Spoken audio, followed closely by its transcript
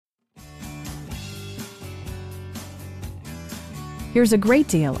Here's a great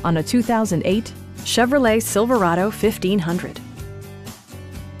deal on a 2008 Chevrolet Silverado 1500.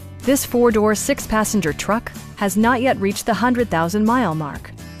 This four-door, six-passenger truck has not yet reached the 100,000-mile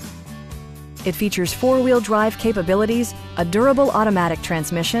mark. It features four-wheel drive capabilities, a durable automatic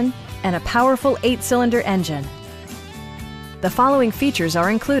transmission, and a powerful eight-cylinder engine. The following features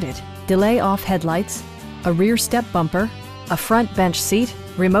are included: delay-off headlights, a rear step bumper, a front bench seat,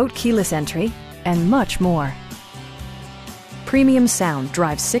 remote keyless entry, and much more. Premium sound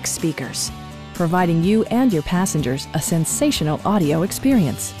drives 6 speakers, providing you and your passengers a sensational audio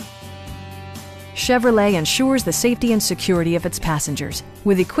experience. Chevrolet ensures the safety and security of its passengers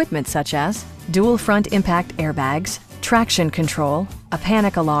with equipment such as dual front impact airbags, traction control, a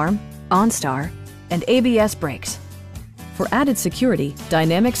panic alarm, OnStar, and ABS brakes. For added security,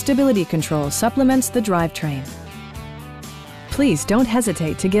 dynamic stability control supplements the drivetrain. Please don't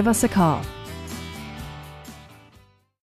hesitate to give us a call.